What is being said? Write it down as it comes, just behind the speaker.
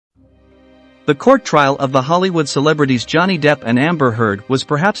The court trial of the Hollywood celebrities Johnny Depp and Amber Heard was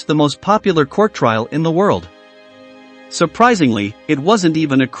perhaps the most popular court trial in the world. Surprisingly, it wasn't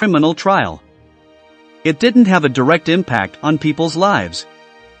even a criminal trial. It didn't have a direct impact on people's lives.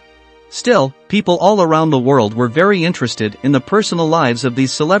 Still, people all around the world were very interested in the personal lives of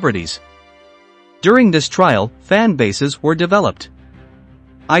these celebrities. During this trial, fan bases were developed.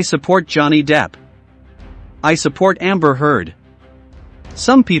 I support Johnny Depp. I support Amber Heard.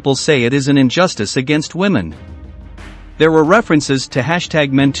 Some people say it is an injustice against women. There were references to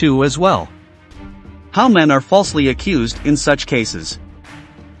 #MenToo as well. How men are falsely accused in such cases.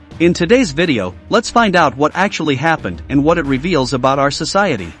 In today's video, let's find out what actually happened and what it reveals about our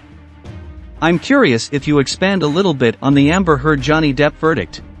society. I'm curious if you expand a little bit on the Amber Heard-Johnny Depp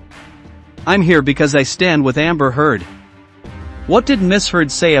verdict. I'm here because I stand with Amber Heard. What did Miss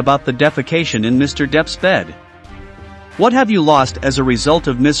Heard say about the defecation in Mr. Depp's bed? What have you lost as a result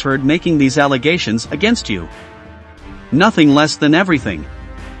of Miss Heard making these allegations against you? Nothing less than everything.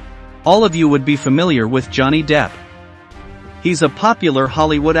 All of you would be familiar with Johnny Depp. He's a popular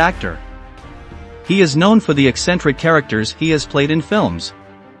Hollywood actor. He is known for the eccentric characters he has played in films.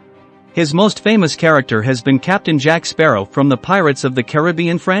 His most famous character has been Captain Jack Sparrow from the Pirates of the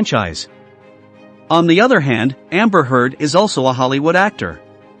Caribbean franchise. On the other hand, Amber Heard is also a Hollywood actor,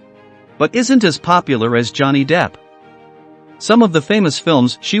 but isn't as popular as Johnny Depp. Some of the famous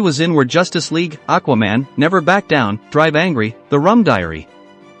films she was in were Justice League, Aquaman, Never Back Down, Drive Angry, The Rum Diary.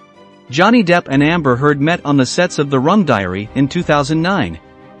 Johnny Depp and Amber Heard met on the sets of The Rum Diary in 2009.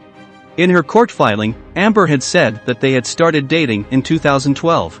 In her court filing, Amber had said that they had started dating in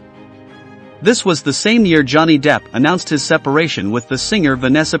 2012. This was the same year Johnny Depp announced his separation with the singer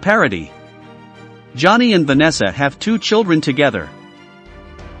Vanessa Paradis. Johnny and Vanessa have 2 children together,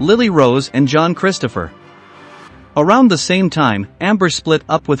 Lily Rose and John Christopher. Around the same time, Amber split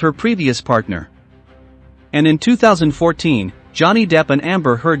up with her previous partner. And in 2014, Johnny Depp and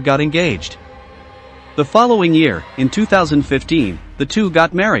Amber Heard got engaged. The following year, in 2015, the two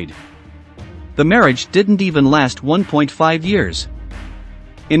got married. The marriage didn't even last 1.5 years.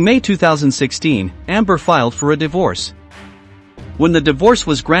 In May 2016, Amber filed for a divorce. When the divorce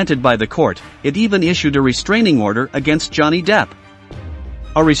was granted by the court, it even issued a restraining order against Johnny Depp.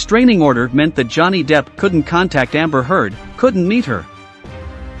 A restraining order meant that Johnny Depp couldn't contact Amber Heard, couldn't meet her.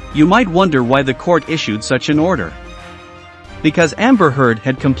 You might wonder why the court issued such an order. Because Amber Heard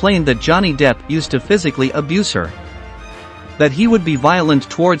had complained that Johnny Depp used to physically abuse her. That he would be violent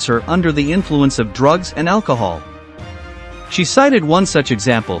towards her under the influence of drugs and alcohol. She cited one such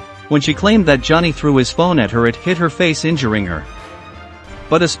example, when she claimed that Johnny threw his phone at her. It hit her face, injuring her.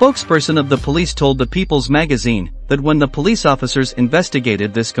 But a spokesperson of the police told the People's Magazine that when the police officers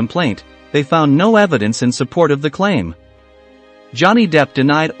investigated this complaint, they found no evidence in support of the claim. Johnny Depp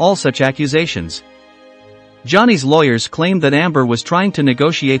denied all such accusations. Johnny's lawyers claimed that Amber was trying to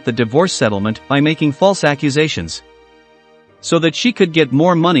negotiate the divorce settlement by making false accusations, so that she could get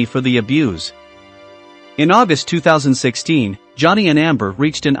more money for the abuse. In August 2016, Johnny and Amber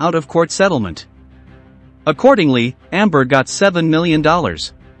reached an out-of-court settlement. Accordingly, Amber got $7 million.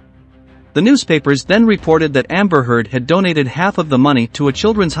 The newspapers then reported that Amber Heard had donated half of the money to a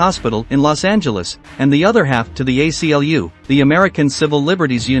children's hospital in Los Angeles, and the other half to the ACLU, the American Civil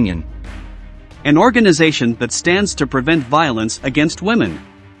Liberties Union, an organization that stands to prevent violence against women.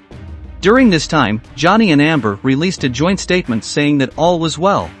 During this time, Johnny and Amber released a joint statement saying that all was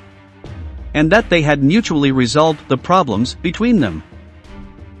well, and that they had mutually resolved the problems between them.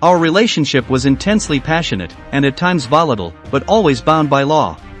 Our relationship was intensely passionate, and at times volatile, but always bound by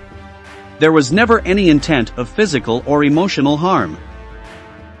law. There was never any intent of physical or emotional harm.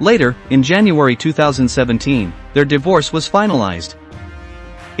 Later, in January 2017, their divorce was finalized.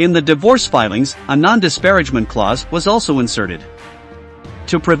 In the divorce filings, a non-disparagement clause was also inserted,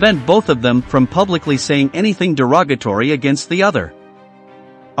 to prevent both of them from publicly saying anything derogatory against the other.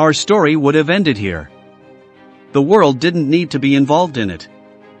 Our story would have ended here. The world didn't need to be involved in it.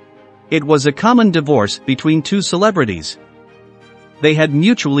 It was a common divorce between 2 celebrities. They had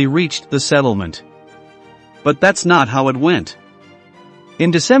mutually reached the settlement. But that's not how it went.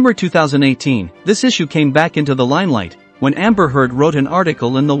 In December 2018, this issue came back into the limelight, when Amber Heard wrote an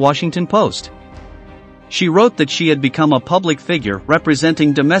article in the Washington Post. She wrote that she had become a public figure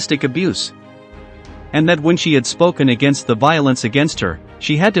representing domestic abuse, and that when she had spoken against the violence against her,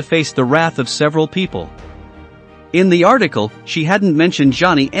 she had to face the wrath of several people. In the article, she hadn't mentioned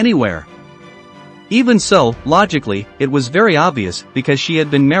Johnny anywhere. Even so, logically, it was very obvious because she had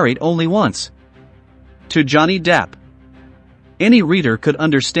been married only once, to Johnny Depp. Any reader could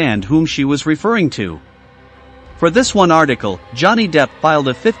understand whom she was referring to. For this one article, Johnny Depp filed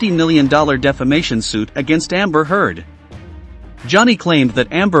a $50 million defamation suit against Amber Heard. Johnny claimed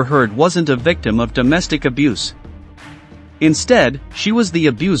that Amber Heard wasn't a victim of domestic abuse. Instead, she was the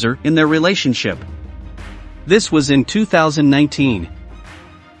abuser in their relationship. This was in 2019.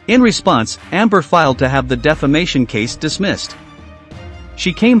 In response, Amber filed to have the defamation case dismissed.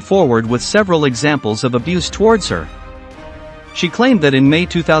 She came forward with several examples of abuse towards her. She claimed that in May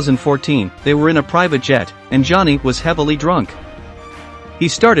 2014, they were in a private jet, and Johnny was heavily drunk. He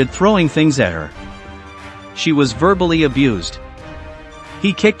started throwing things at her. She was verbally abused.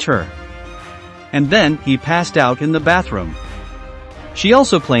 He kicked her. And then, he passed out in the bathroom. She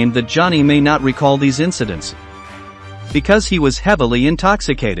also claimed that Johnny may not recall these incidents because he was heavily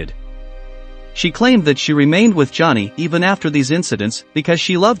intoxicated. She claimed that she remained with Johnny even after these incidents because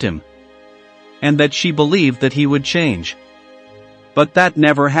she loved him, and that she believed that he would change. But that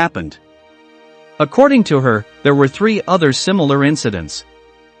never happened. According to her, there were 3 other similar incidents.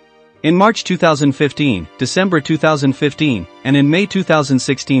 In March 2015, December 2015, and in May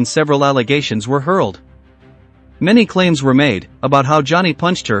 2016 several allegations were hurled. Many claims were made about how Johnny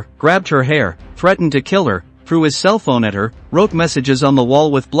punched her, grabbed her hair, threatened to kill her, threw his cell phone at her, wrote messages on the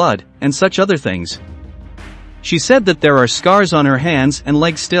wall with blood, and such other things. She said that there are scars on her hands and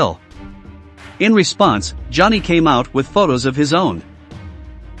legs still. In response, Johnny came out with photos of his own,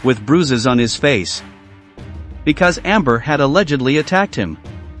 with bruises on his face, because Amber had allegedly attacked him.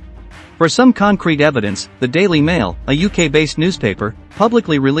 For some concrete evidence, the Daily Mail, a UK-based newspaper,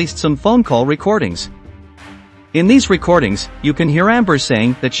 publicly released some phone call recordings. In these recordings, you can hear Amber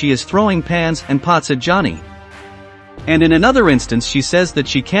saying that she is throwing pans and pots at Johnny. And in another instance she says that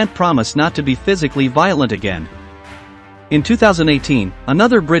she can't promise not to be physically violent again. In 2018,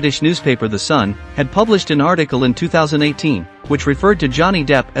 another British newspaper, The Sun, had published an article in 2018, which referred to Johnny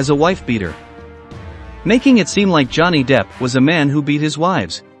Depp as a wife-beater, making it seem like Johnny Depp was a man who beat his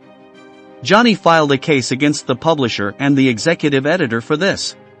wives. Johnny filed a case against the publisher and the executive editor for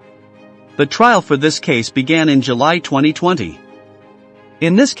this. The trial for this case began in July 2020.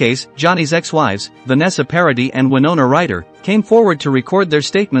 In this case, Johnny's ex-wives, Vanessa Paradis and Winona Ryder, came forward to record their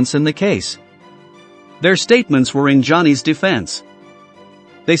statements in the case. Their statements were in Johnny's defense.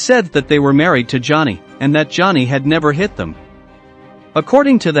 They said that they were married to Johnny, and that Johnny had never hit them.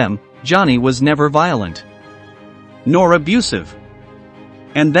 According to them, Johnny was never violent, nor abusive.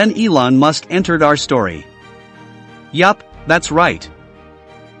 And then Elon Musk entered our story. Yup, that's right.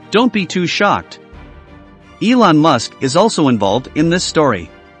 Don't be too shocked. Elon Musk is also involved in this story.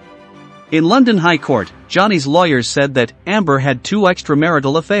 In London High Court, Johnny's lawyers said that Amber had 2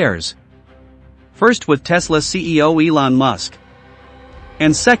 extramarital affairs. First with Tesla CEO Elon Musk,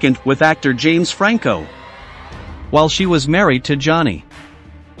 and second with actor James Franco, while she was married to Johnny.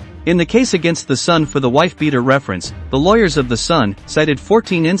 In the case against The Sun for the wife-beater reference, the lawyers of The Sun cited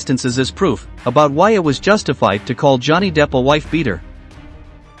 14 instances as proof about why it was justified to call Johnny Depp a wife-beater.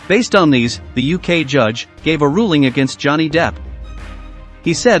 Based on these, the UK judge gave a ruling against Johnny Depp.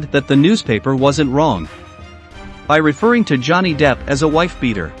 He said that the newspaper wasn't wrong by referring to Johnny Depp as a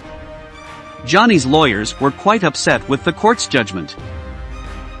wife-beater. Johnny's lawyers were quite upset with the court's judgment.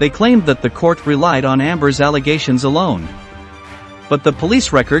 They claimed that the court relied on Amber's allegations alone. But the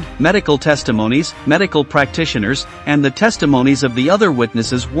police record, medical testimonies, medical practitioners, and the testimonies of the other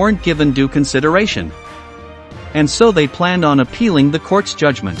witnesses weren't given due consideration. And so they planned on appealing the court's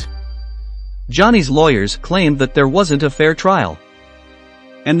judgment. Johnny's lawyers claimed that there wasn't a fair trial,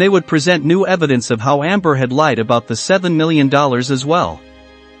 and they would present new evidence of how Amber had lied about the $7 million as well.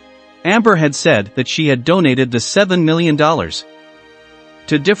 Amber had said that she had donated the $7 million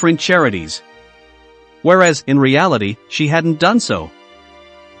to different charities, whereas in reality, she hadn't done so.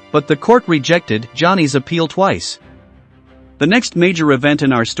 But the court rejected Johnny's appeal twice. The next major event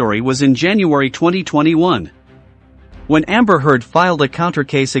in our story was in January 2021. When Amber Heard filed a counter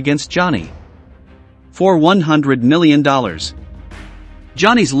case against Johnny for $100 million.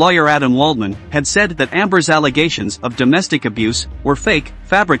 Johnny's lawyer Adam Waldman had said that Amber's allegations of domestic abuse were fake,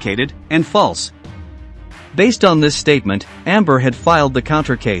 fabricated, and false. Based on this statement, Amber had filed the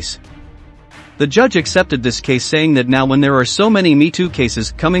counter case. The judge accepted this case, saying that now when there are so many Me Too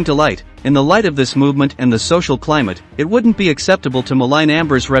cases coming to light, in the light of this movement and the social climate, it wouldn't be acceptable to malign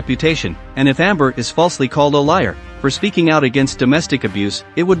Amber's reputation, and if Amber is falsely called a liar for speaking out against domestic abuse,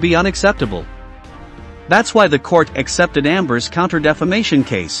 it would be unacceptable. That's why the court accepted Amber's counter-defamation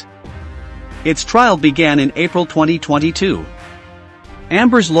case. Its trial began in April 2022.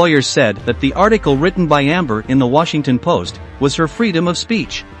 Amber's lawyers said that the article written by Amber in the Washington Post was her freedom of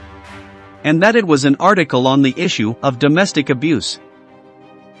speech, and that it was an article on the issue of domestic abuse,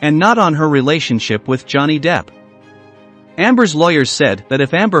 and not on her relationship with Johnny Depp. Amber's lawyers said that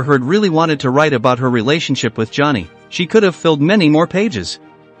if Amber Heard really wanted to write about her relationship with Johnny, she could have filled many more pages.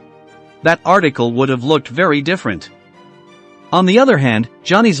 That article would have looked very different. On the other hand,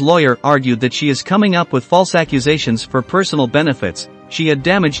 Johnny's lawyer argued that she is coming up with false accusations for personal benefits. She had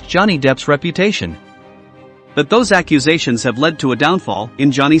damaged Johnny Depp's reputation. But those accusations have led to a downfall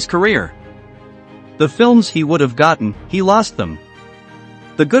in Johnny's career. The films he would have gotten, he lost them.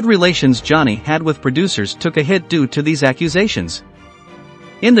 The good relations Johnny had with producers took a hit due to these accusations.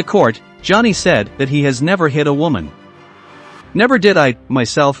 In the court, Johnny said that he has never hit a woman. Never did I,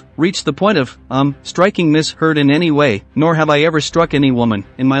 myself, reach the point of, striking Miss Heard in any way, nor have I ever struck any woman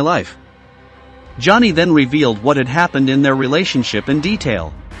in my life. Johnny then revealed what had happened in their relationship in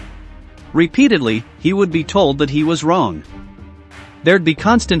detail. Repeatedly, he would be told that he was wrong. There'd be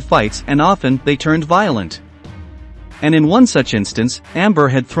constant fights and often they turned violent. And in one such instance, Amber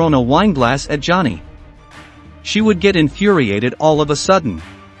had thrown a wine glass at Johnny. She would get infuriated all of a sudden.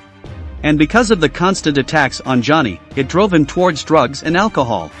 And because of the constant attacks on Johnny, it drove him towards drugs and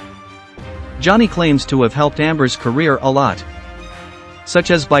alcohol. Johnny claims to have helped Amber's career a lot,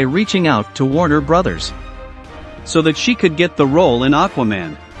 such as by reaching out to Warner Brothers so that she could get the role in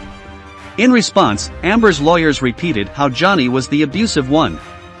Aquaman. In response, Amber's lawyers repeated how Johnny was the abusive one.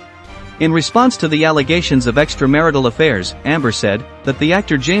 In response to the allegations of extramarital affairs, Amber said that the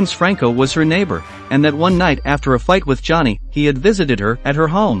actor James Franco was her neighbor, and that one night after a fight with Johnny, he had visited her at her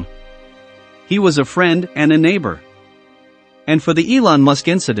home. He was a friend and a neighbor. And for the Elon Musk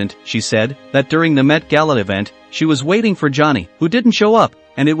incident, she said that during the Met Gala event, she was waiting for Johnny, who didn't show up,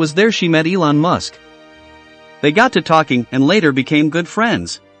 and it was there she met Elon Musk. They got to talking and later became good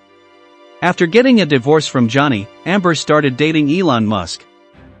friends. After getting a divorce from Johnny, Amber started dating Elon Musk.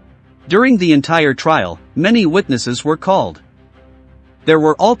 During the entire trial, many witnesses were called. There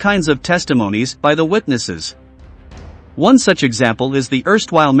were all kinds of testimonies by the witnesses. One such example is the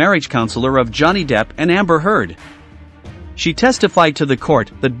erstwhile marriage counselor of Johnny Depp and Amber Heard. She testified to the court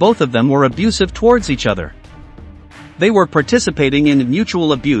that both of them were abusive towards each other. They were participating in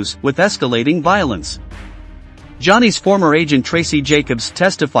mutual abuse with escalating violence. Johnny's former agent Tracy Jacobs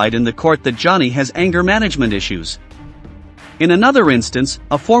testified in the court that Johnny has anger management issues. In another instance,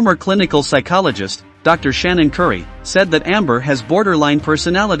 a former clinical psychologist, Dr. Shannon Curry, said that Amber has borderline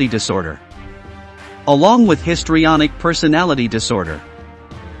personality disorder, along with histrionic personality disorder.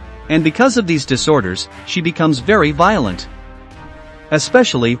 And because of these disorders, she becomes very violent,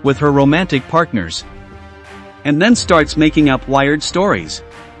 especially with her romantic partners, and then starts making up wired stories.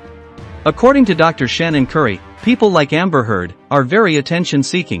 According to Dr. Shannon Curry, people like Amber Heard are very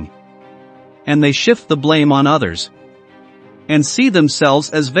attention-seeking, and they shift the blame on others and see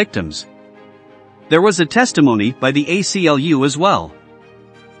themselves as victims. There was a testimony by the ACLU as well,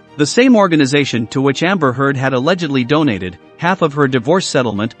 the same organization to which Amber Heard had allegedly donated half of her divorce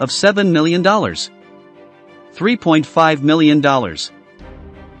settlement of $7 million. $3.5 million.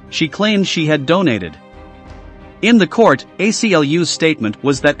 She claimed she had donated. In the court, ACLU's statement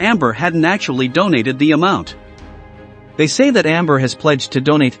was that Amber hadn't actually donated the amount. They say that Amber has pledged to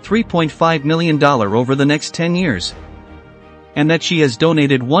donate $3.5 million over the next 10 years. And that she has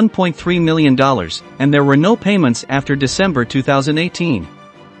donated $1.3 million, and there were no payments after December 2018.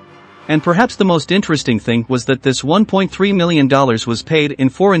 And perhaps the most interesting thing was that this $1.3 million was paid in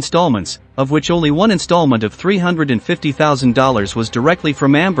 4 installments, of which only one installment of $350,000 was directly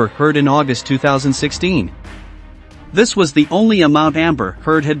from Amber Heard in August 2016. This was the only amount Amber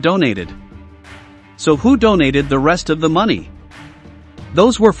Heard had donated. So who donated the rest of the money?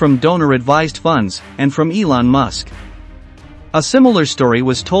 Those were from donor-advised funds, and from Elon Musk. A similar story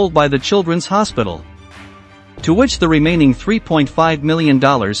was told by the Children's Hospital, to which the remaining $3.5 million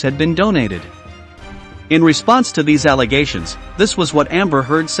had been donated. In response to these allegations, this was what Amber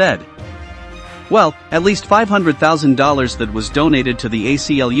Heard said. Well, at least $500,000 that was donated to the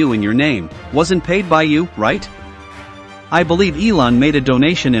ACLU in your name wasn't paid by you, right? I believe Elon made a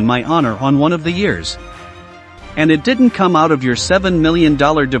donation in my honor on one of the years. And it didn't come out of your $7 million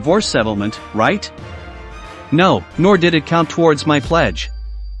divorce settlement, right? No, nor did it count towards my pledge.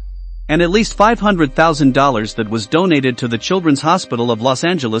 And at least $500,000 that was donated to the Children's Hospital of Los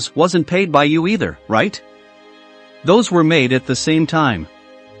Angeles wasn't paid by you either, right? Those were made at the same time.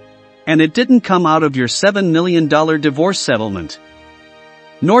 And it didn't come out of your $7 million divorce settlement.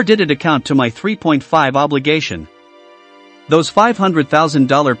 Nor did it account to my 3.5 obligation. Those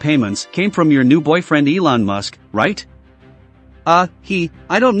 $500,000 payments came from your new boyfriend Elon Musk, right? I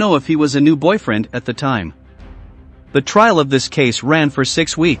don't know if he was a new boyfriend at the time. The trial of this case ran for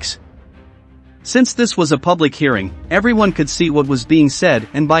 6 weeks. Since this was a public hearing, everyone could see what was being said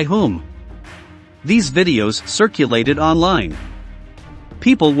and by whom. These videos circulated online.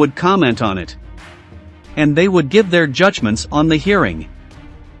 People would comment on it. And they would give their judgments on the hearing.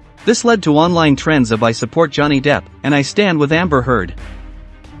 This led to online trends of "I support Johnny Depp" and "I stand with Amber Heard."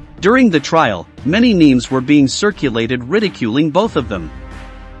 During the trial, many memes were being circulated ridiculing both of them.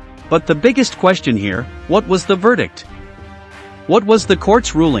 But the biggest question here, what was the verdict? What was the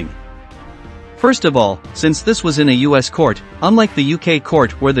court's ruling? First of all, since this was in a US court, unlike the UK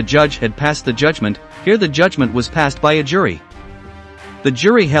court where the judge had passed the judgment, here the judgment was passed by a jury. The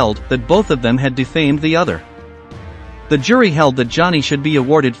jury held that both of them had defamed the other. The jury held that Johnny should be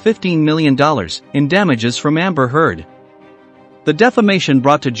awarded $15 million in damages from Amber Heard. The defamation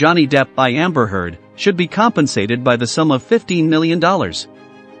brought to Johnny Depp by Amber Heard should be compensated by the sum of $15 million.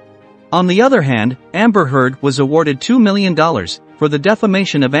 On the other hand, Amber Heard was awarded $2 million for the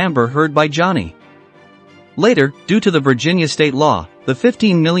defamation of Amber Heard by Johnny. Later, due to the Virginia state law, the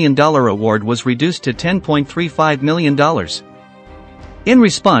 $15 million award was reduced to $10.35 million. In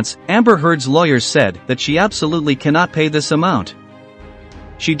response, Amber Heard's lawyers said that she absolutely cannot pay this amount.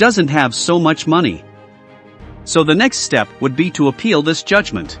 She doesn't have so much money. So the next step would be to appeal this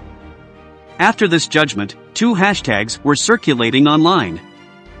judgment. After this judgment, two hashtags were circulating online.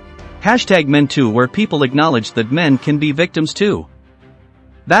 #MenToo, where people acknowledged that men can be victims too.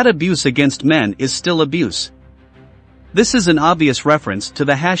 That abuse against men is still abuse. This is an obvious reference to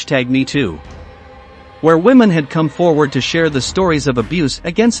the #MeToo, where women had come forward to share the stories of abuse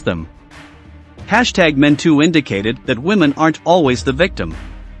against them. #MenToo indicated that women aren't always the victim.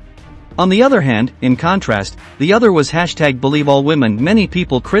 On the other hand, in contrast, the other was #BelieveAllWomen. Many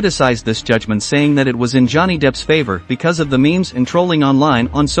people criticized this judgment, saying that it was in Johnny Depp's favor because of the memes and trolling online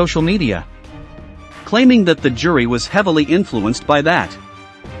on social media, claiming that the jury was heavily influenced by that.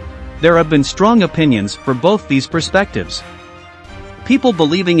 There have been strong opinions for both these perspectives. People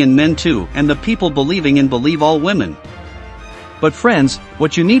believing in men too, and the people believing in Believe All Women. But friends,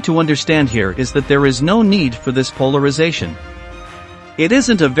 what you need to understand here is that there is no need for this polarization. It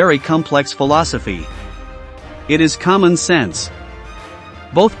isn't a very complex philosophy. It is common sense.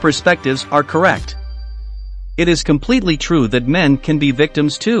 Both perspectives are correct. It is completely true that men can be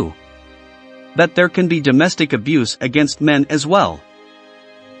victims too. That there can be domestic abuse against men as well.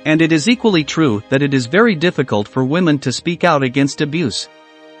 And it is equally true that it is very difficult for women to speak out against abuse.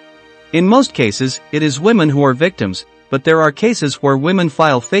 In most cases, it is women who are victims, but there are cases where women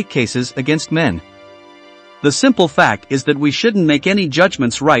file fake cases against men. The simple fact is that we shouldn't make any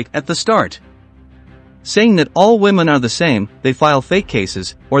judgments right at the start. Saying that all women are the same, they file fake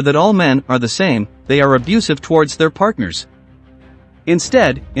cases, or that all men are the same, they are abusive towards their partners.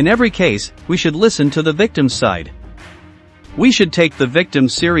 Instead, in every case, we should listen to the victim's side. We should take the victim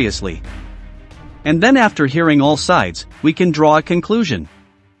seriously. And then after hearing all sides, we can draw a conclusion.